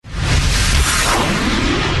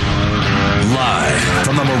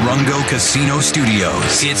Rungo Casino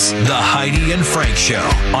Studios. It's the Heidi and Frank Show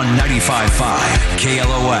on 95.5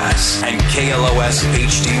 KLOS and KLOS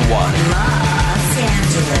HD1. Los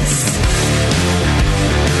Angeles.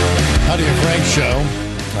 Heidi and Frank Show.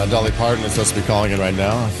 Dolly Parton is supposed to be calling in right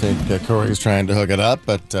now. I think Corey's trying to hook it up,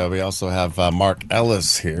 but we also have Mark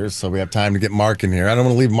Ellis here, so we have time to get Mark in here. I don't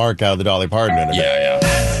want to leave Mark out of the Dolly Parton interview. Yeah.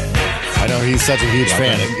 I know he's such a huge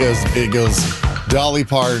fan. It goes Dolly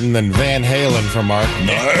Parton and Van Halen from Mark.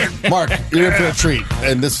 Mark, you're in for a treat.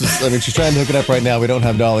 And this is, she's trying to hook it up right now. We don't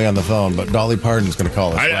have Dolly on the phone, but Dolly Parton's going to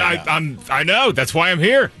call us. I know. That's why I'm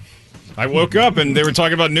here. I woke up and they were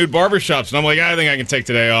talking about nude barbershops, and I'm like, I think I can take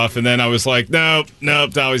today off. And then I was like, nope,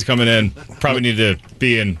 Dolly's coming in. Probably need to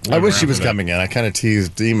be in. I wish she was coming in. I kind of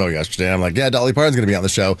teased Emo yesterday. I'm like, yeah, Dolly Parton's going to be on the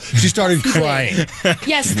show. She started crying.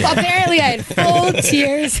 Yes, apparently I had full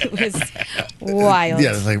tears. It was wild.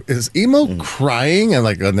 Yeah, like, is Emo crying? And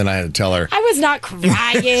then I had to tell her. I was not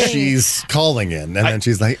crying. She's calling in. And then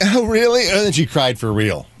she's like, oh, really? And then she cried for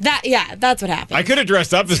real. That's what happened. I could have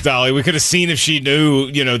dressed up as Dolly. We could have seen if she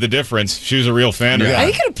knew, the difference. She was a real fan of Yeah. her.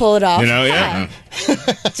 You could have pulled it off. Yeah.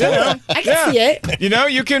 I can see it.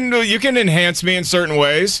 You can enhance me in certain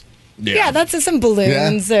ways. Yeah, that's some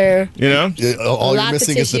balloons or. All you're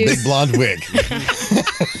missing is the big blonde wig.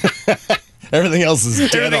 Everything else is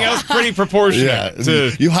dead Everything off. else pretty proportionate. Yeah,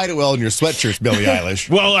 you hide it well in your sweatshirts, Billie Eilish.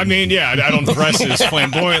 Well, I don't dress as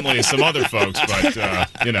flamboyantly as some other folks, but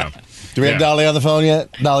Do we have Dolly on the phone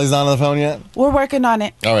yet? Dolly's not on the phone yet? We're working on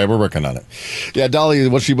it. All right, we're working on it. Yeah, Dolly,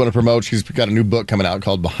 what she want to promote, she's got a new book coming out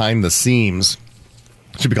called Behind the Seams.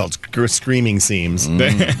 It should be called Screaming Seams.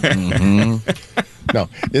 No,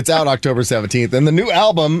 it's out October 17th. And the new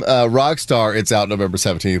album, Rockstar, it's out November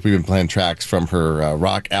 17th. We've been playing tracks from her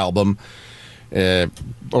rock album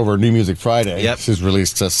over New Music Friday. Yep. She's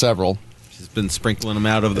released several. She's been sprinkling them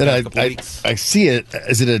out over the past couple weeks. I see it.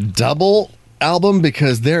 Is it a double album?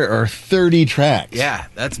 Because there are 30 tracks. Yeah,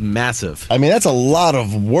 that's massive. That's a lot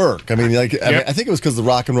of work. I think it was because of the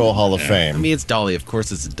Rock and Roll Hall of Fame. It's Dolly. Of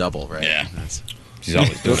course, it's a double, right? Yeah. She's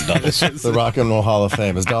always doing doubles. The Rock and Roll Hall of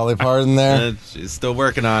Fame. Is Dolly Parton there? She's still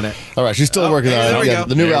working on it. All right, she's still working on it. There we go.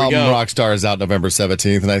 The new There we album, go. Rockstar, is out November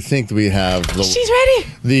 17th, and I think we have She's ready.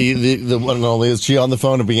 the one and only. Is she on the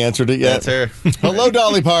phone? Have we answered it yet? That's her. Hello,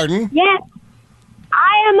 Dolly Parton. Yes,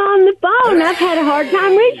 I am on the phone. I've had a hard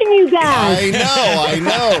time reaching you guys. I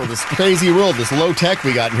know. This crazy world, this low tech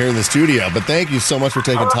we got in here in the studio. But thank you so much for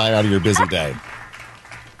taking time out of your busy day.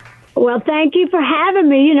 Well, thank you for having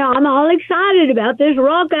me. I'm all excited about this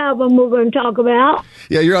rock album we're going to talk about.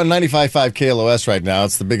 Yeah, you're on 95.5 KLOS right now.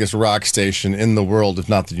 It's the biggest rock station in the world, if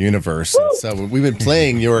not the universe. And so we've been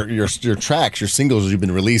playing your tracks, your singles you've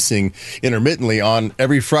been releasing intermittently on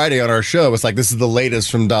every Friday on our show. It's like this is the latest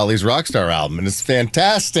from Dolly's Rockstar album, and it's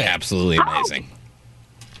fantastic. Absolutely amazing.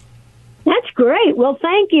 That's great. Well,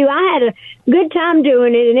 thank you. I had a good time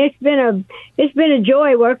doing it, and it's been a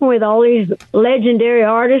joy working with all these legendary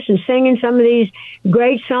artists and singing some of these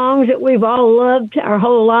great songs that we've all loved our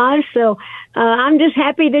whole lives. So I'm just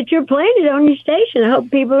happy that you're playing it on your station. I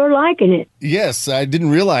hope people are liking it. Yes, I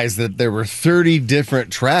didn't realize that there were 30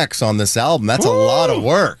 different tracks on this album. That's a lot of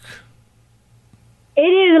work. It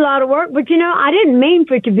is a lot of work, but I didn't mean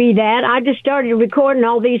for it to be that. I just started recording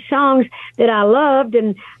all these songs that I loved,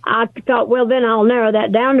 and I thought, well, then I'll narrow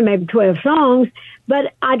that down to maybe 12 songs.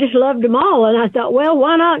 But I just loved them all, and I thought, well,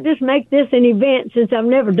 why not just make this an event since I've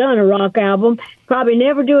never done a rock album, probably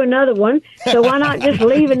never do another one, so why not just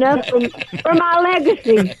leave enough for my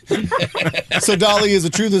legacy? So, Dolly, is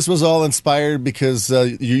it true this was all inspired because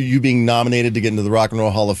you being nominated to get into the Rock and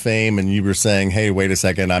Roll Hall of Fame, and you were saying, hey, wait a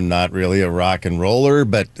second, I'm not really a rock and roller,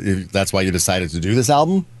 but that's why you decided to do this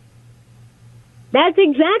album? That's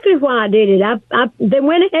exactly why I did it. They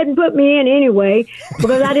went ahead and put me in anyway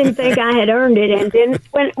because I didn't think I had earned it. And then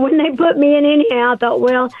when they put me in anyhow, I thought,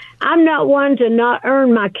 well, I'm not one to not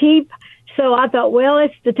earn my keep. So I thought, well,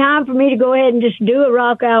 it's the time for me to go ahead and just do a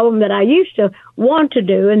rock album that I used to want to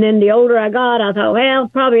do. And then the older I got, I thought, well,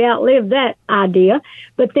 probably outlived that idea.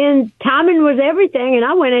 But then timing was everything, and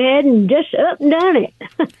I went ahead and just up and done it.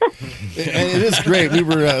 And it is great. We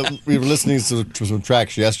were listening to some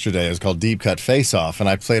tracks yesterday. It was called Deep Cut Face Off, and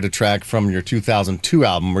I played a track from your 2002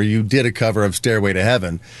 album where you did a cover of Stairway to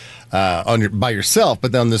Heaven. By yourself,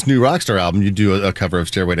 but then on this new Rockstar album, you do a cover of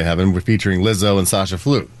Stairway to Heaven featuring Lizzo and Sasha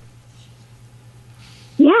Flute.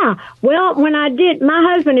 Yeah, well, when I did,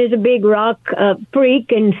 my husband is a big rock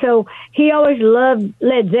freak, and so he always loved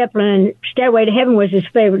Led Zeppelin, and Stairway to Heaven was his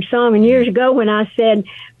favorite song. And years ago when I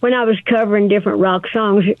was covering different rock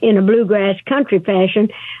songs in a bluegrass country fashion,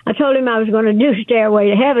 I told him I was going to do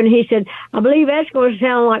Stairway to Heaven. He said, I believe that's going to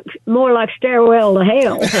sound like more like Stairwell to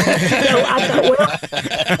Hell. So I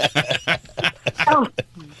thought,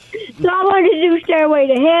 so I wanted to do Stairway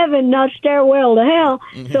to Heaven, not Stairwell to Hell.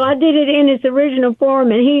 Mm-hmm. So I did it in its original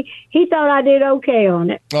form, and he thought I did okay on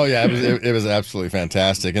it. Oh yeah, it was absolutely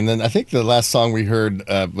fantastic. And then I think the last song we heard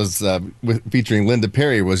was featuring Linda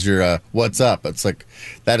Perry was your "What's Up." It's like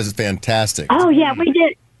that is fantastic. Oh yeah, we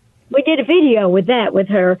did. We did a video with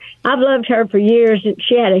her. I've loved her for years.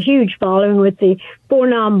 She had a huge following with the Four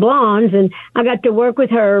Non-Blondes, and I got to work with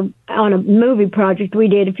her on a movie project we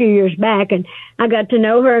did a few years back, and I got to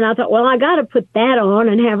know her, and I thought, well, I got to put that on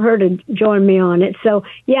and have her to join me on it. So,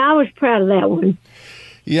 yeah, I was proud of that one.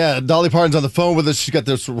 Yeah, Dolly Parton's on the phone with us. She's got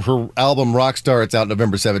her album Rockstar. It's out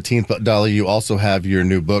November 17th. But, Dolly, you also have your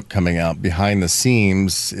new book coming out, Behind the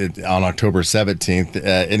Seams, on October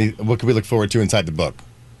 17th. What can we look forward to inside the book?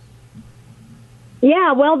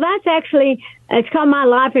 Yeah, well, that's actually, it's called My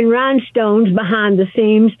Life in Rhinestones, Behind the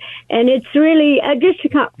Seams, and it's really just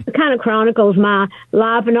kind of chronicles my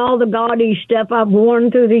life and all the gaudy stuff I've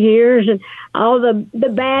worn through the years, and all the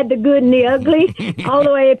bad, the good, and the ugly, all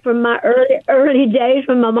the way from my early days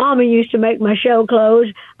when my mama used to make my show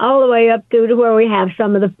clothes, all the way up through to where we have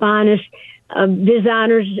some of the finest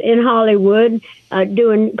designers in Hollywood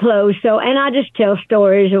doing clothes. So, and I just tell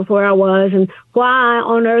stories of where I was and why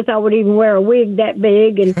on earth I would even wear a wig that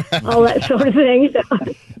big and all that sort of thing. So,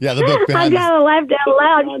 yeah, the book I kind of laughed out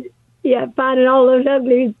loud. Yeah, finding all those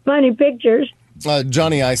ugly, funny pictures.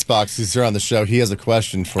 Johnny Icebox is here on the show. He has a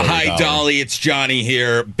question for you. Hi, Dolly. It's Johnny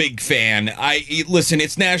here. Big fan. Listen,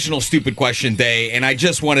 it's National Stupid Question Day, and I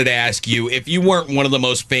just wanted to ask you, if you weren't one of the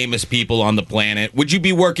most famous people on the planet, would you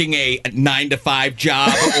be working a 9-to-5 job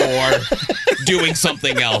or doing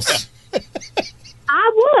something else?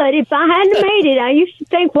 I would if I hadn't made it. I used to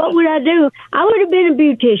think, what would I do? I would have been a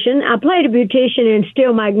beautician. I played a beautician in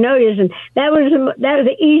Steel Magnolias, and that was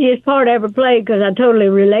the easiest part I ever played because I totally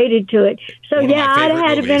related to it. So I'd have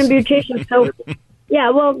had to been a beautician. So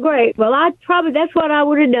yeah, well, great. Well, that's what I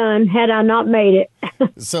would have done had I not made it.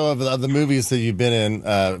 So of the movies that you've been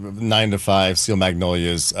in, 9 to 5, Steel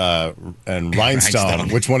Magnolias, and Rhinestone,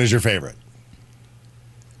 which one is your favorite?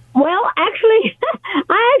 Well, actually,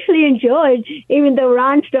 I actually enjoyed, even though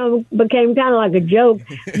Rhinestone became kind of like a joke,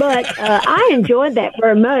 but I enjoyed that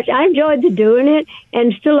very much. I enjoyed doing it,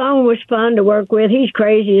 and Stallone was fun to work with. He's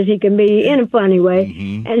crazy as he can be in a funny way.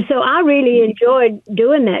 Mm-hmm. And so I really enjoyed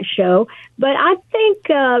doing that show. But I think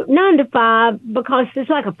 9 to 5, because it's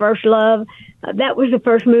like a first love, that was the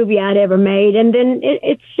first movie I'd ever made. And then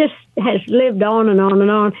it's just has lived on and on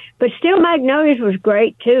and on. But Steel Magnolias was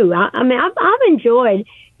great, too. I mean, I've enjoyed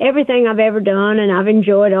everything I've ever done, and I've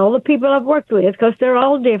enjoyed all the people I've worked with because they're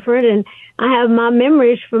all different, and I have my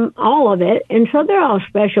memories from all of it, and so they're all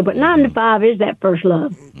special. But 9 to 5 is that first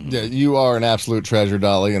love. Yeah, you are an absolute treasure,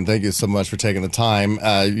 Dolly, and thank you so much for taking the time.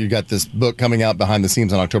 You got this book coming out, Behind the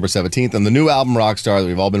Seams, on October 17th, and the new album, Rockstar, that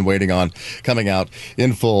we've all been waiting on, coming out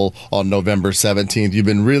in full on November 17th. You've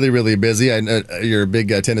been really, really busy. I know you're a big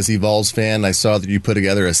Tennessee Vols fan. I saw that you put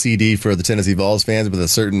together a CD for the Tennessee Vols fans with a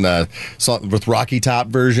certain song with Rocky Top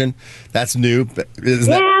version. That's new.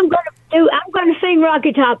 I'm going to sing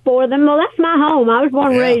Rocky Top for them. Well, that's my home. I was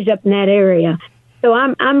born and raised up in that area, so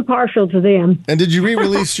I'm partial to them. And did you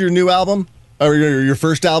re-release your new album, or your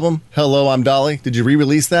first album, Hello, I'm Dolly? Did you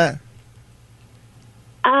re-release that?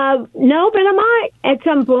 No, but I might at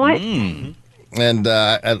some point. And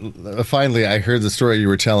finally, I heard the story you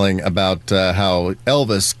were telling about how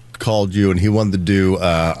Elvis called you and he wanted to do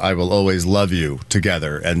I Will Always Love You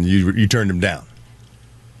together, and you turned him down.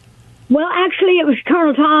 Well, actually, it was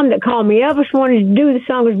Colonel Tom that called me. Elvis wanted to do the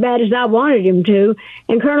song as bad as I wanted him to.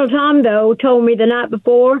 And Colonel Tom, though, told me the night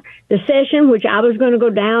before the session, which I was going to go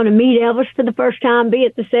down and meet Elvis for the first time, be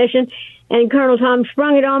at the session. And Colonel Tom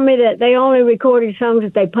sprung it on me that they only recorded songs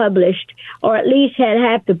that they published, or at least had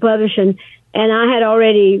half the publishing. And I had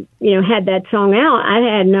already, had that song out.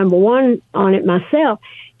 I had number one on it myself.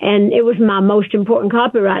 And it was my most important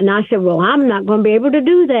copyright. And I said, well, I'm not going to be able to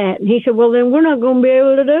do that. And he said, well, then we're not going to be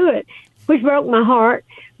able to do it, which broke my heart.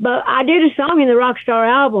 But I did a song in the Rockstar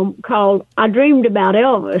album called I Dreamed About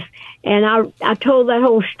Elvis. And I told that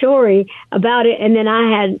whole story about it. And then I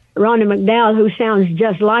had Ronnie McDowell, who sounds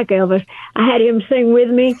just like Elvis. I had him sing with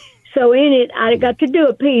me. So in it, I got to do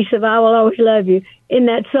a piece of "I Will Always Love You" in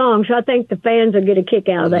that song. So I think the fans will get a kick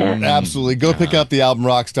out of that. Absolutely. Go pick up the album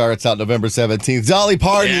Rockstar. It's out November 17th. Dolly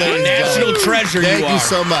Parton, ladies and national gentlemen. treasure. Thank you are.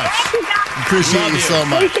 so much. Appreciate you so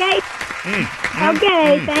much. Appreciate.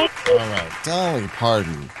 Okay, thank you. All right, Dolly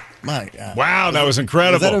Parton. My God. Wow, that was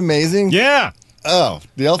incredible. Is that amazing? Yeah. Oh,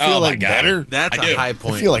 do y'all feel Oh, my like God. better? That's I a do. high I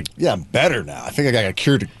point. feel like, yeah, I'm better now. I think I got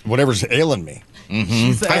cured of whatever's ailing me.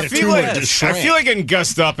 I feel like getting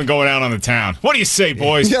gussed up and going out on the town. What do you say,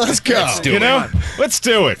 boys? Yeah, let's go. You know, let's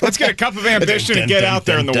do it. Let's get a cup of ambition and get out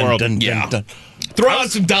there in the world. Yeah. Throw out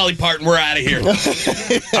some Dolly Parton. We're out of here.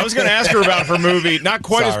 I was going to ask her about her movie, not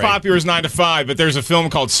quite as Sorry. popular as 9 to 5, but there's a film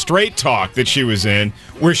called Straight Talk that she was in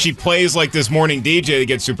where she plays like this morning DJ that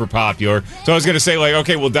gets super popular. So I was going to say, like,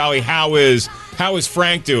 okay, well, Dolly, how is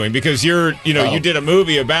Frank doing? Because you did a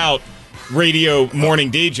movie about radio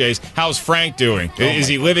morning DJs. How's Frank doing? Is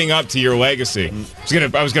he living up to your legacy?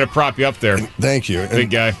 I was gonna prop you up there. Thank you. Big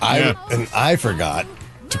guy. I forgot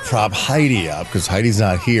to prop Heidi up because Heidi's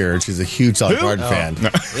not here. She's a huge Dolly Parton fan. No.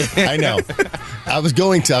 I know.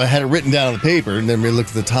 I had it written down on the paper, and then we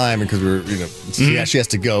looked at the time because she has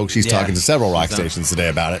to go. She's talking to several rock stations today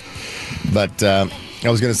about it. But I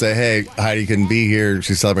was going to say, hey, Heidi couldn't be here.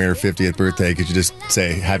 She's celebrating her 50th birthday. Could you just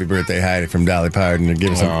say happy birthday, Heidi, from Dolly Parton and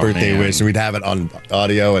give us a birthday wish? And we'd have it on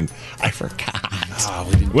audio, and I forgot.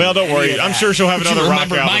 Well, don't worry. I'm sure she'll have another rock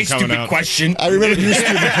Remember album my coming stupid out. question? I remember your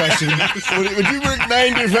stupid question. Would you work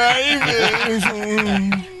 9 to 5?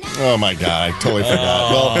 Oh, my God. I totally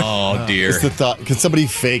forgot. Oh, dear. It's the thought. Can somebody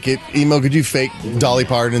fake it? Emo, could you fake Dolly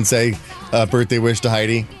Parton and say birthday wish to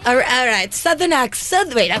Heidi? All right. Southern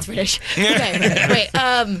accent. Wait, that's British. Okay. Wait.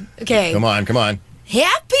 Okay. Come on.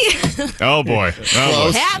 Happy. Oh, boy.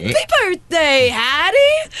 Close. Happy birthday,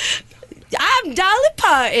 Hattie. I'm Dolly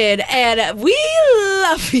Parton, and we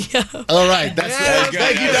love you. All right.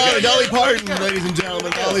 Thank you, Dolly Parton, ladies and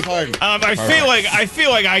gentlemen. Dolly Parton. I feel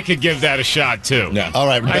like I could give that a shot too. Yeah. All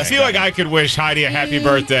right. I feel like I could wish Heidi a happy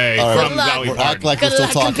birthday All right. from Good luck. Dolly Act Parton. like we're Good still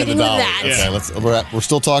luck talking to competing with Dolly. that. Okay, we're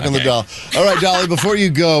still talking to Dolly. All right, Dolly. Before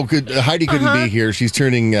you go, Heidi couldn't be here. She's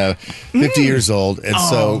turning 50 years old, and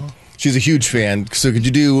so she's a huge fan. So could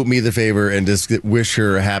you do me the favor and just wish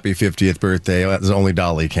her a happy 50th birthday as only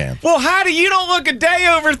Dolly can? Well, Heidi, you don't look a day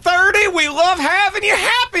over 30. We love having you.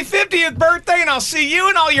 Happy 50th birthday, and I'll see you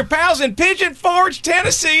and all your pals in Pigeon Forge,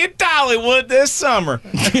 Tennessee, and Dollywood this summer.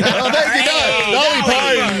 Thank you, Dolly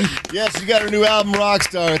Parton. Yes, you got her new album,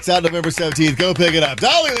 Rockstar. It's out November 17th. Go pick it up.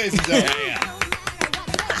 Dolly, ladies and gentlemen.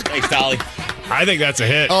 Thanks, Dolly. I think that's a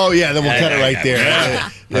hit. Oh, yeah, then we'll cut it right there. Yeah.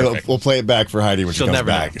 Yeah, we'll play it back for Heidi when she She'll comes never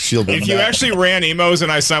back. know. She'll be If you back. actually ran Emos and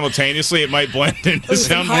I simultaneously, it might blend in to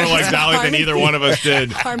sound more like Dolly than either one of us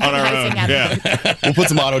did on our own. Yeah. We'll put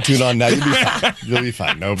some auto-tune on now. You'll be fine. You'll be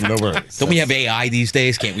fine. No worries. Don't we have AI these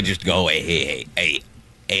days? Can't we just go, hey,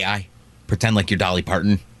 AI? Pretend like you're Dolly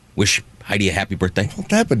Parton. Wish Heidi a happy birthday.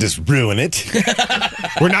 That would just ruin it.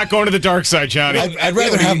 We're not going to the dark side, Johnny. I'd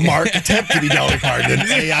rather have Mark attempt to be Dolly Parton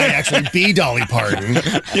than AI actually be Dolly Parton.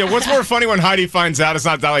 Yeah, what's more funny when Heidi finds out it's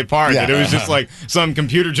not Dolly Parton, Yeah. that it was just like some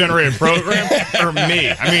computer-generated program, or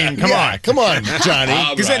me? I mean, come on. Come on, Johnny.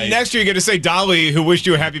 Because then next year you get to say Dolly, who wished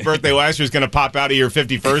you a happy birthday last year, is going to pop out of your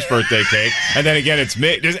 51st birthday cake. And then again, it's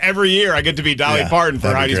me. Just every year I get to be Dolly Yeah, Parton for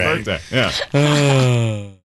that'd be Heidi's great. birthday. Yeah.